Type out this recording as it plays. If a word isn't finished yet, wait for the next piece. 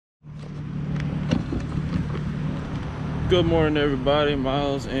Good morning, everybody.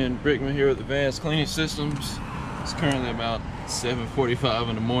 Miles and Brickman here with Advanced Cleaning Systems. It's currently about 7:45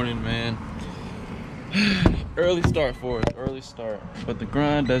 in the morning, man. Early start for us, early start. But the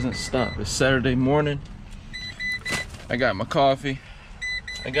grind doesn't stop. It's Saturday morning. I got my coffee.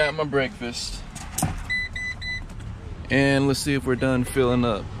 I got my breakfast. And let's see if we're done filling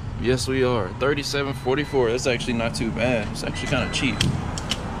up. Yes, we are. 37.44. That's actually not too bad. It's actually kind of cheap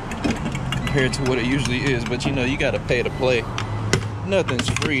compared to what it usually is, but you know, you gotta pay to play. Nothing's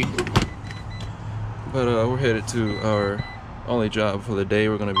free. But we're headed to our only job for the day.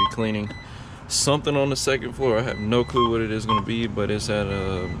 We're gonna be cleaning something on the second floor. I have no clue what it is gonna be, but it's at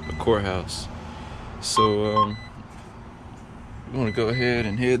a courthouse. So we're gonna go ahead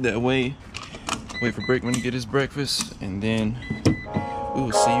and head that way, wait for Brickman to get his breakfast, and then we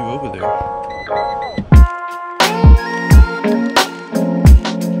will see you over there.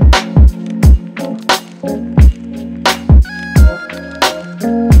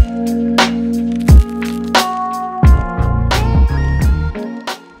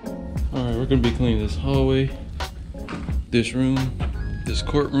 We're gonna be cleaning this hallway, this room, this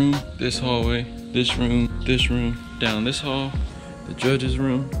courtroom, this hallway, this room, down this hall, the judge's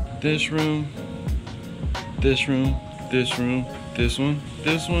room, this room, this room, this room, this one,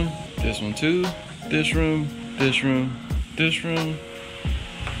 this one, this one too, this room, this room, this room,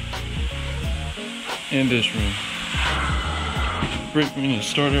 and this room. Brickman has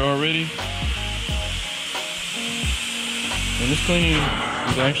started already. And this cleaning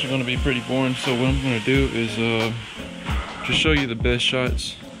is actually going to be pretty boring, so what I'm going to do is just show you the best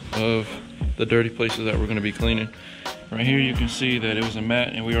shots of the dirty places that we're going to be cleaning. Right here you can see that it was a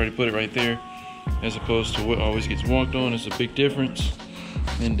mat and we already put it right there, as opposed to what always gets walked on. It's a big difference.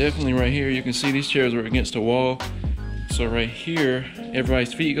 And definitely right here you can see these chairs were against the wall, so right here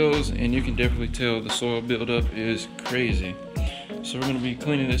everybody's feet goes, and you can definitely tell the soil buildup is crazy. So we're going to be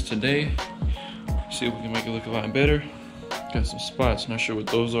cleaning this today, see if we can make it look a lot better. Got some spots, not sure what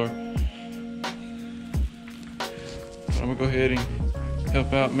those are. But I'm gonna go ahead and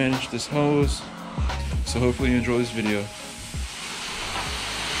help out manage this hose. So hopefully you enjoy this video.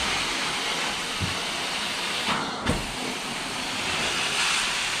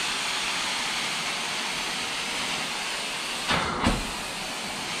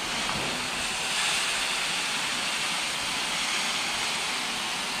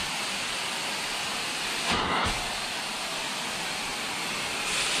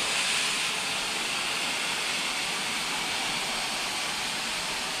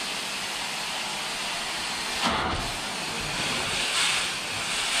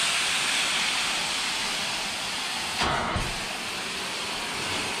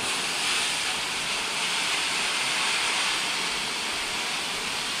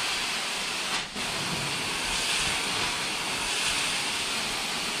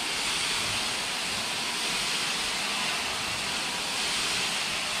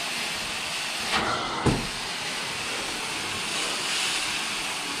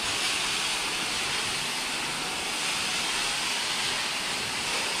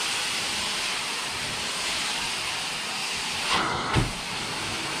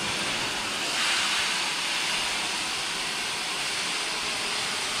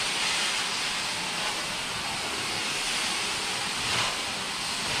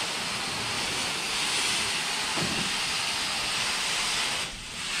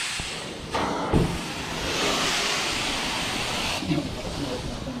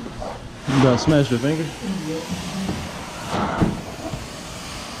 You about to smash your finger?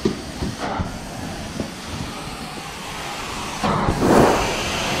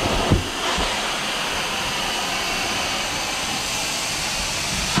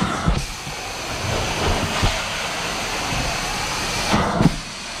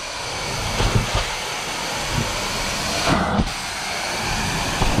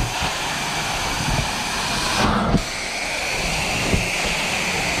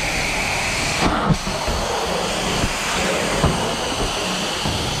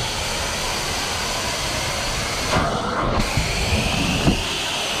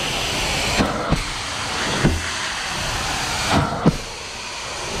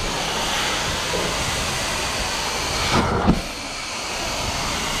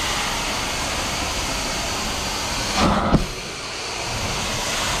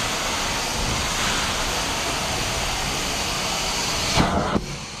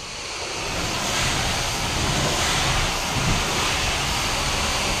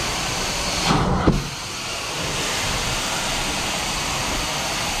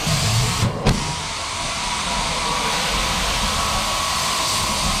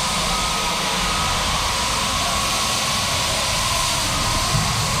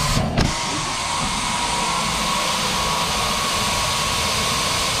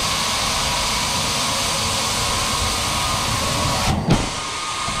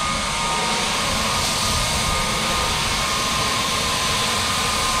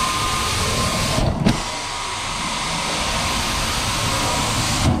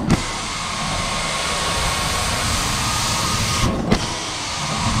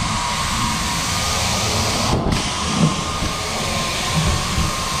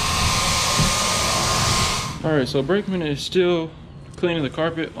 All right, so Brakeman is still cleaning the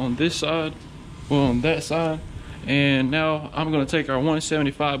carpet on this side, well, on that side. And now I'm gonna take our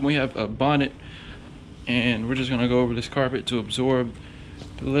 175, and we have a bonnet, and we're just gonna go over this carpet to absorb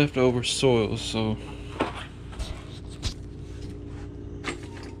the leftover soil. So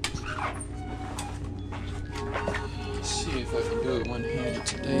let's see if I can do it one-handed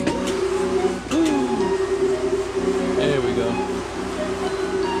today. There we go.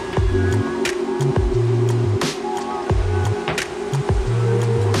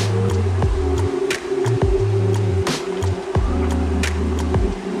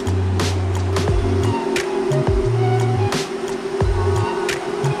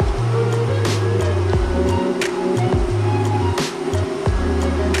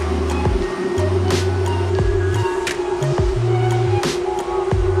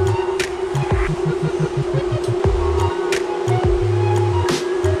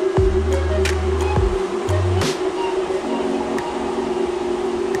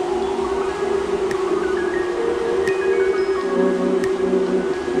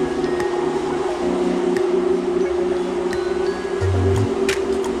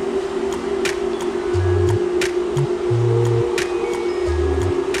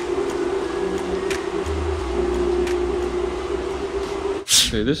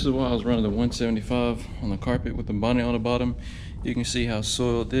 Okay, this is why I was running the 175 on the carpet with the bonnet on the bottom. You can see how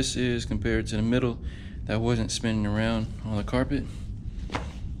soiled this is compared to the middle that wasn't spinning around on the carpet.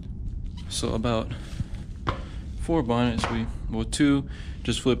 So about 4 bonnets, well 2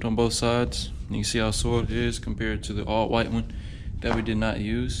 just flipped on both sides. You can see how soiled it is compared to the all white one that we did not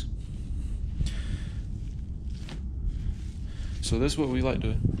use. So that's what we like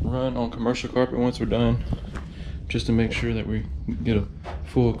to run on commercial carpet once we're done, just to make sure that we get a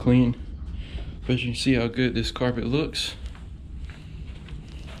full clean. But you can see how good this carpet looks.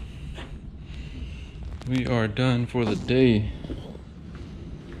 We are done for the day.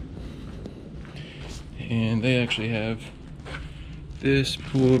 And they actually have this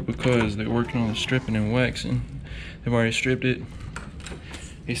pulled because they're working on the stripping and waxing. They've already stripped it.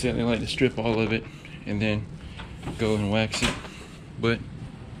 He said they like to strip all of it and then go and wax it. But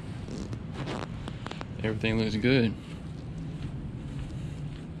everything looks good.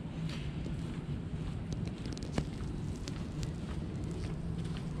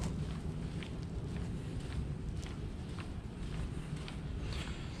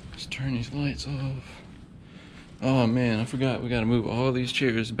 Let's turn these lights off. Oh man, I forgot we gotta move all these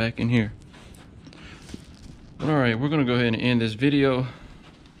chairs back in here. But alright, we're gonna go ahead and end this video.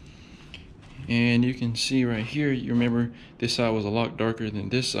 And you can see right here, you remember this side was a lot darker than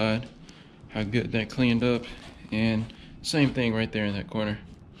this side. How good that cleaned up, and same thing right there in that corner.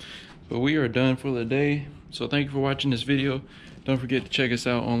 But we are done for the day. So thank you for watching this video. Don't forget to check us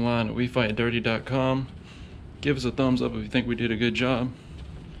out online at wefightdirty.com. Give us a thumbs up if you think we did a good job,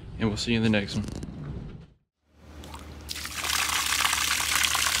 and we'll see you in the next one.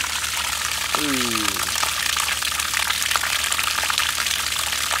 Ooh.